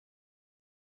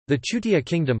The Chutiya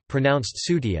Kingdom, pronounced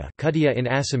Sutiya Chutiya in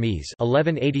Assamese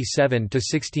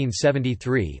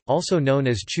 1187–1673, also known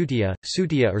as Chutiya,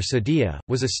 Sutiya or Sadiya,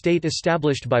 was a state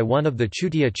established by one of the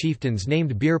Chutiya chieftains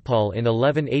named Birpal in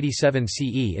 1187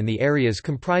 CE in the areas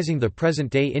comprising the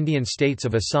present-day Indian states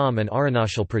of Assam and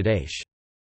Arunachal Pradesh.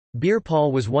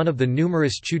 Birpal was one of the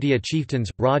numerous Chutiya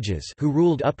chieftains, Rajas, who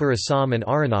ruled Upper Assam and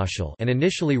Arunachal and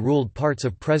initially ruled parts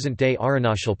of present-day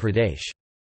Arunachal Pradesh.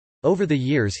 Over the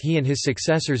years he and his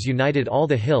successors united all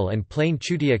the hill and plain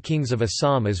Chutiya kings of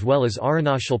Assam as well as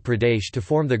Arunachal Pradesh to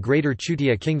form the Greater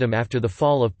Chutiya Kingdom after the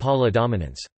fall of Pala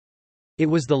dominance. It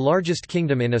was the largest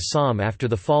kingdom in Assam after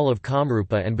the fall of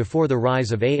Kamrupa and before the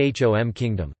rise of Ahom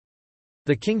Kingdom.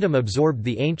 The kingdom absorbed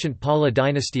the ancient Pala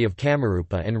dynasty of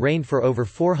Kamarupa and reigned for over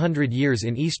 400 years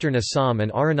in eastern Assam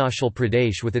and Arunachal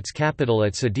Pradesh with its capital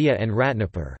at Sadiya and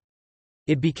Ratnapur.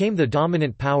 It became the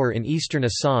dominant power in eastern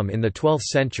Assam in the 12th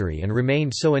century and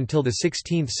remained so until the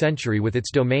 16th century with its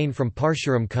domain from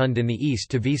Parshuram Kund in the east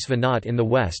to Visvanath in the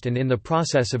west, and in the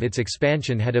process of its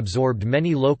expansion had absorbed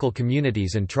many local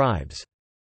communities and tribes.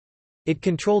 It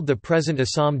controlled the present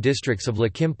Assam districts of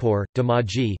Lakhimpur,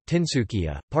 Dhemaji,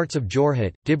 Tinsukia, parts of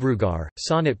Jorhat, Dibrugarh,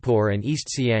 Sonitpur and East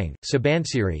Siang,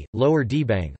 Subansiri, Lower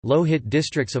Dibang, Lohit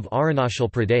districts of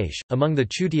Arunachal Pradesh. Among the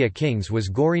Chutiya kings was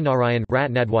Gaurinarayan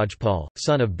Ratnadwajpal,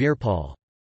 son of Birpal.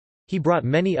 He brought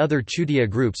many other Chutiya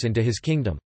groups into his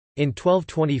kingdom. In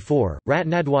 1224,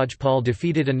 Ratnadwajpal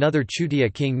defeated another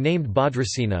Chutiya king named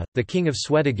Bhadrasena, the king of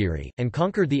Swetagiri, and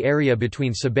conquered the area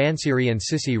between Subansiri and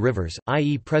Sissi rivers,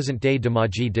 i.e. present-day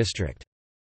Dhemaji district.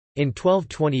 In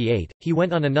 1228, he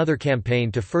went on another campaign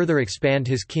to further expand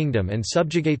his kingdom and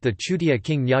subjugate the Chutiya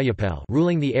king Nyayapal,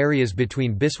 ruling the areas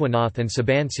between Biswanath and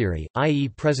Subansiri, i.e.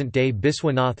 present-day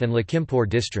Biswanath and Lakhimpur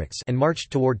districts, and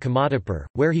marched toward Kamatapur,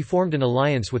 where he formed an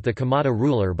alliance with the Kamata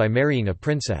ruler by marrying a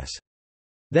princess.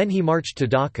 Then he marched to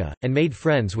Dhaka, and made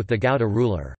friends with the Gauda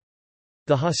ruler.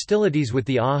 The hostilities with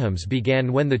the Ahoms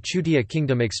began when the Chutiya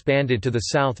kingdom expanded to the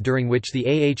south, during which the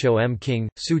Ahom king,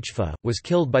 Suchfa, was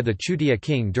killed by the Chutiya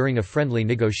king during a friendly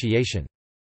negotiation.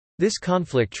 This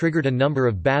conflict triggered a number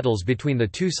of battles between the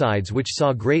two sides which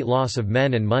saw great loss of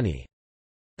men and money.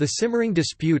 The simmering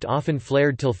dispute often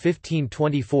flared till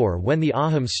 1524 when the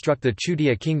Ahoms struck the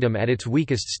Chutiya kingdom at its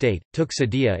weakest state, took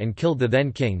Sadiya and killed the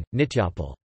then king,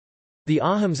 Nityapal. The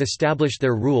Ahoms established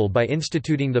their rule by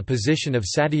instituting the position of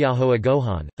Satyaho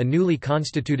Agohan, a newly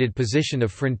constituted position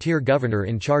of frontier governor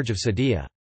in charge of Sadiya.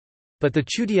 But the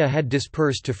Chutiya had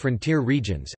dispersed to frontier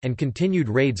regions, and continued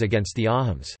raids against the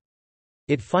Ahoms.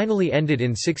 It finally ended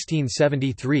in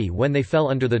 1673 when they fell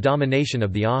under the domination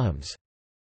of the Ahoms.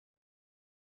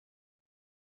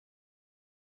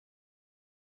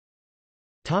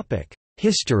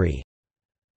 History.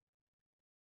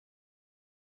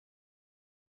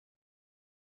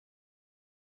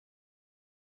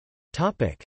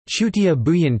 Chutiya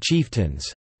Bhuyan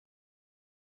chieftains.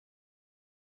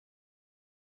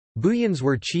 Bhuyans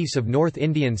were chiefs of North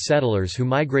Indian settlers who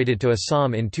migrated to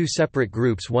Assam in two separate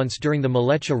groups, once during the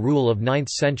Malecha rule of 9th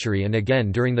century and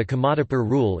again during the Kamatapur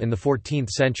rule in the 14th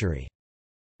century.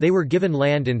 They were given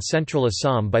land in central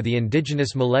Assam by the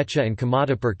indigenous Malecha and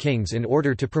Kamatapur kings in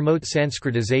order to promote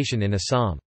Sanskritization in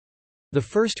Assam. The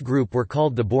first group were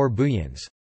called the Bor Bhuyans.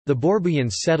 The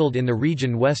Borbuyans settled in the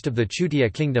region west of the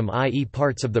Chutiya Kingdom, i.e.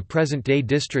 parts of the present-day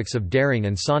districts of Daring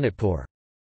and Sonitpur.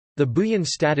 The Bhuyan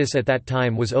status at that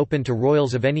time was open to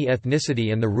royals of any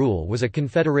ethnicity and the rule was a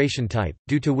confederation type,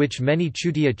 due to which many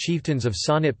Chutiya chieftains of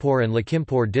Sonitpur and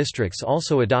Lakhimpur districts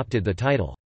also adopted the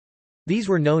title. These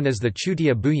were known as the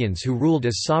Chutiya Bhuyans, who ruled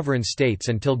as sovereign states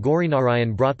until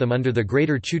Gaurinarayan brought them under the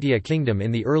Greater Chutiya Kingdom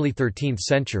in the early 13th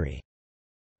century.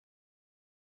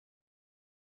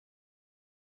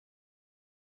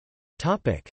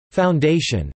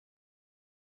 Foundation.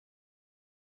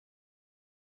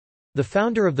 The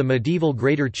founder of the medieval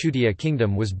Greater Chutiya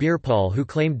Kingdom was Birpal, who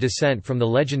claimed descent from the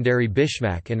legendary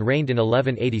Bishmak and reigned in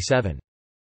 1187.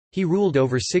 He ruled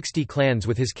over 60 clans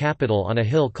with his capital on a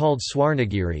hill called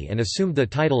Swarnagiri and assumed the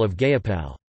title of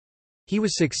Gayapal. He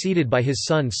was succeeded by his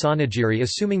son Sonagiri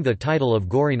assuming the title of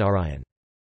Gaurinarayan.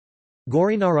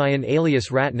 Gaurinarayan alias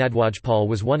Ratnadwajpal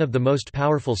was one of the most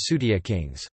powerful Sutiya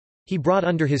kings. He brought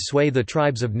under his sway the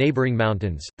tribes of neighbouring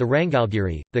mountains, the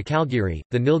Rangalgiri, the Kalgiri,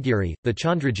 the Nilgiri, the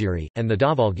Chandragiri, and the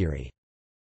Dhavalgiri.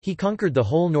 He conquered the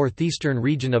whole northeastern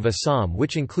region of Assam,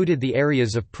 which included the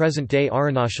areas of present-day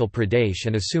Arunachal Pradesh,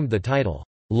 and assumed the title,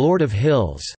 Lord of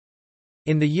Hills.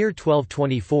 In the year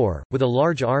 1224, with a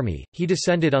large army, he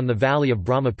descended on the valley of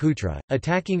Brahmaputra,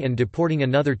 attacking and deporting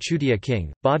another Chutiya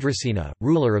king, Bhadrasena,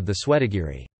 ruler of the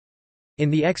Swetagiri. In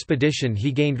the expedition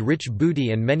he gained rich booty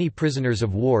and many prisoners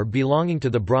of war belonging to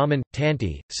the Brahmin,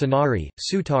 Tanti, Sanari,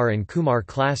 Sutar and Kumar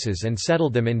classes and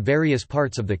settled them in various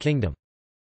parts of the kingdom.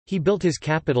 He built his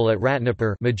capital at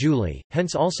Ratnapur Majuli,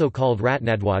 hence also called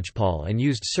Ratnadwajpal, and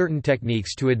used certain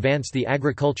techniques to advance the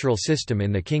agricultural system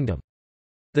in the kingdom.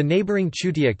 The neighbouring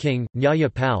Chutiya king,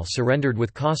 Nyaya Pal, surrendered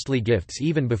with costly gifts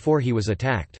even before he was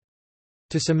attacked.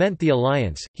 To cement the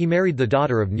alliance, he married the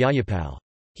daughter of Nyayapal.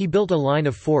 He built a line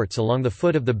of forts along the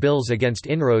foot of the Bills against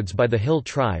inroads by the hill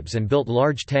tribes and built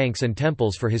large tanks and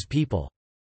temples for his people.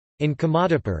 In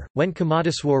Kamadapur, when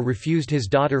Kamadaswar refused his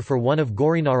daughter for one of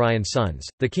Gaurinarayan's sons,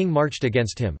 the king marched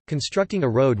against him, constructing a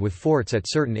road with forts at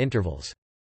certain intervals.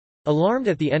 Alarmed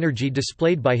at the energy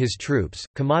displayed by his troops,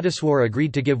 Kamadaswar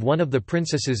agreed to give one of the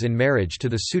princesses in marriage to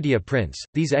the Chutiya prince.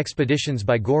 These expeditions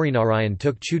by Gaurinarayan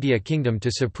took Chutiya Kingdom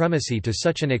to supremacy to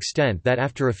such an extent that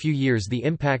after a few years the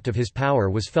impact of his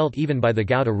power was felt even by the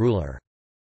Gauda ruler.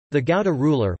 The Gauda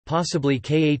ruler, possibly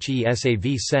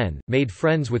Kheshav Sen, made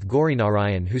friends with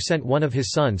Gaurinarayan, who sent one of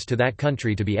his sons to that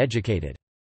country to be educated.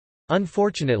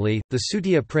 Unfortunately, the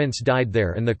Chutiya prince died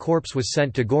there and the corpse was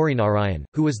sent to Gaurinarayan,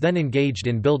 who was then engaged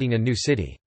in building a new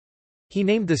city. He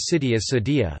named the city as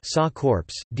Sadiya saw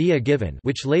corpse, Dia given,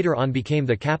 which later on became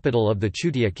the capital of the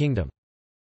Chutiya kingdom.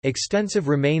 Extensive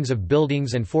remains of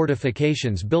buildings and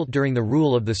fortifications built during the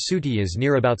rule of the Chutiyas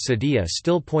near about Sadiya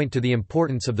still point to the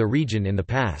importance of the region in the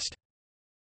past.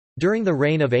 During the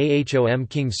reign of Ahom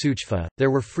King Suchfa,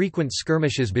 there were frequent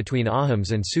skirmishes between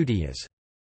Ahoms and Chutiyas.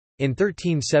 In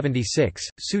 1376,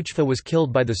 Suchfa was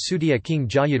killed by the Chutiya king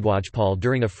Jayadwajpal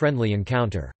during a friendly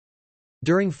encounter.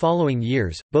 During following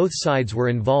years, both sides were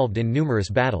involved in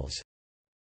numerous battles.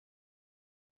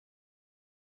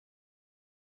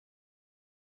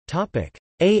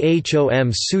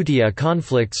 Ahom-Sutiya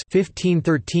conflicts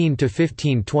 1513 to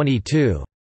 1522.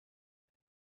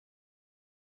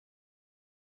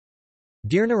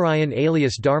 Dhirnarayan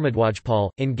alias Dharmadwajpal,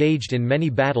 engaged in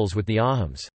many battles with the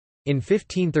Ahoms. In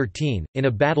 1513, in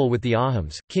a battle with the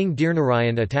Ahoms, King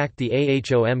Dhirnarayan attacked the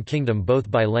Ahom kingdom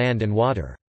both by land and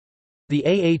water. The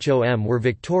Ahom were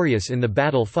victorious in the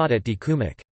battle fought at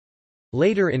Dikumik.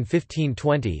 Later in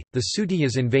 1520, the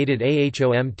Chutiyas invaded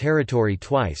Ahom territory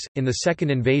twice. In the second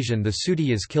invasion, the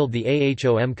Chutiyas killed the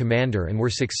Ahom commander and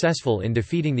were successful in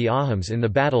defeating the Ahoms in the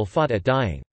battle fought at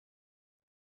Dying.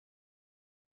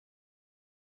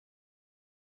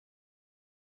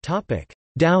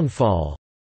 Downfall.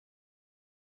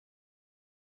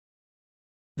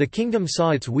 The kingdom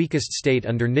saw its weakest state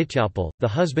under Nityapal, the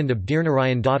husband of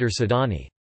Dhirnarayan's daughter Sadani.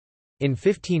 In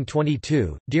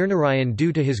 1522, Dhirnarayan,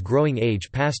 due to his growing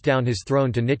age, passed down his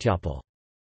throne to Nityapal.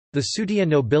 The Chutiya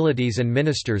nobilities and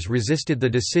ministers resisted the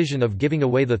decision of giving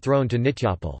away the throne to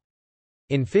Nityapal.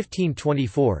 In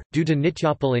 1524, due to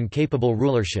Nityapal's incapable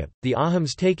rulership, the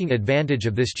Ahoms, taking advantage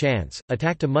of this chance,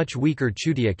 attacked a much weaker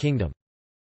Chutiya kingdom.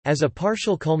 As a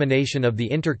partial culmination of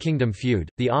the inter-kingdom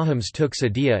feud, the Ahoms took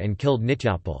Sadiya and killed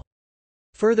Nityapal.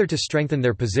 Further to strengthen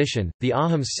their position, the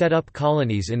Ahoms set up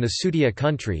colonies in the Chutiya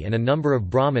country and a number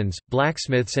of Brahmins,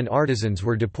 blacksmiths and artisans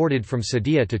were deported from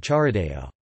Sadiya to Charadeo.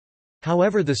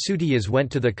 However, the Chutiyas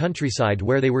went to the countryside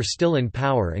where they were still in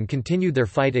power and continued their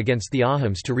fight against the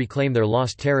Ahoms to reclaim their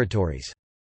lost territories.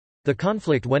 The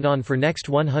conflict went on for next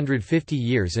 150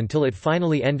 years until it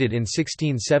finally ended in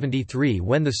 1673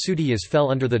 when the Chutiyas fell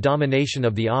under the domination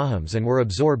of the Ahoms and were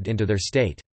absorbed into their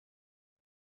state.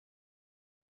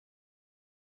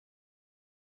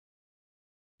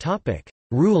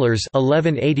 Rulers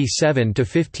 1187 to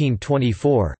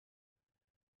 1524.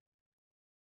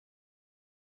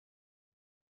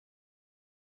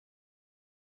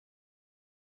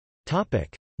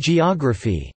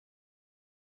 Geography.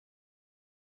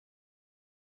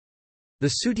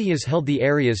 The Chutiyas held the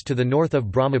areas to the north of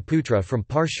Brahmaputra from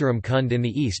Parshuram Kund in the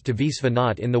east to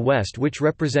Visvanath in the west, which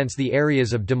represents the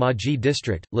areas of Dhemaji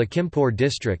district, Lakhimpur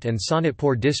district and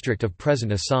Sonitpur district of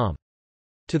present Assam.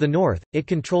 To the north, it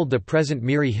controlled the present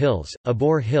Miri Hills,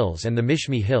 Abor Hills and the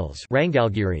Mishmi Hills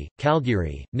Rangalgiri,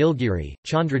 Kalgiri, Nilgiri,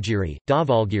 Chandragiri,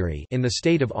 Dhavalgiri in the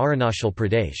state of Arunachal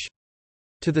Pradesh.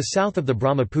 To the south of the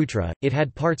Brahmaputra, it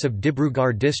had parts of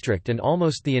Dibrugarh district and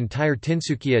almost the entire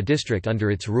Tinsukia district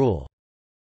under its rule.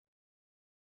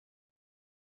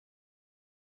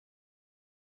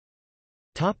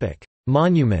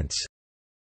 Monuments.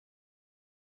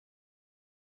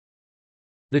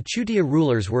 The Chutiya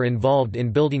rulers were involved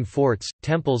in building forts,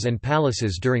 temples and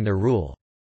palaces during their rule.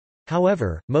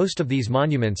 However, most of these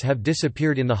monuments have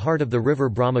disappeared in the heart of the river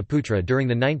Brahmaputra during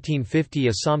the 1950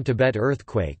 Assam-Tibet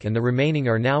earthquake, and the remaining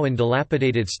are now in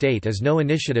dilapidated state as no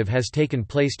initiative has taken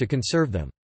place to conserve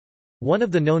them. One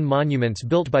of the known monuments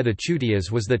built by the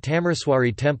Chutiyas was the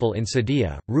Tamarswari temple in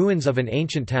Sadiya. Ruins of an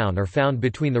ancient town are found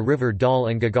between the river Dal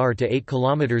and Gagar to 8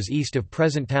 km east of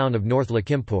present town of North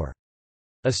Lakhimpur.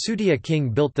 A Chutiya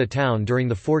king built the town during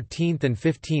the 14th and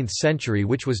 15th century,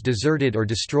 which was deserted or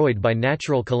destroyed by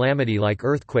natural calamity like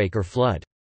earthquake or flood.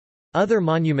 Other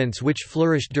monuments which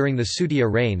flourished during the Chutiya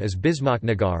reign is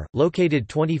Bismaknagar, located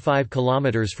 25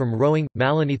 km from Roing,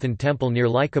 Malanithan Temple near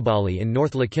Likabali in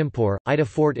North Lakhimpur, Ida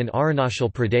Fort in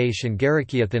Arunachal Pradesh and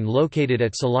Garakiathan located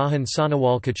at Salahan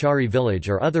Sanawal Kachari village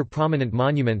are other prominent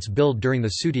monuments built during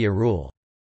the Chutiya rule.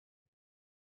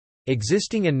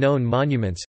 Existing and known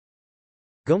monuments: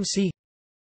 Gomsi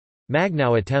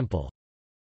Magnawa Temple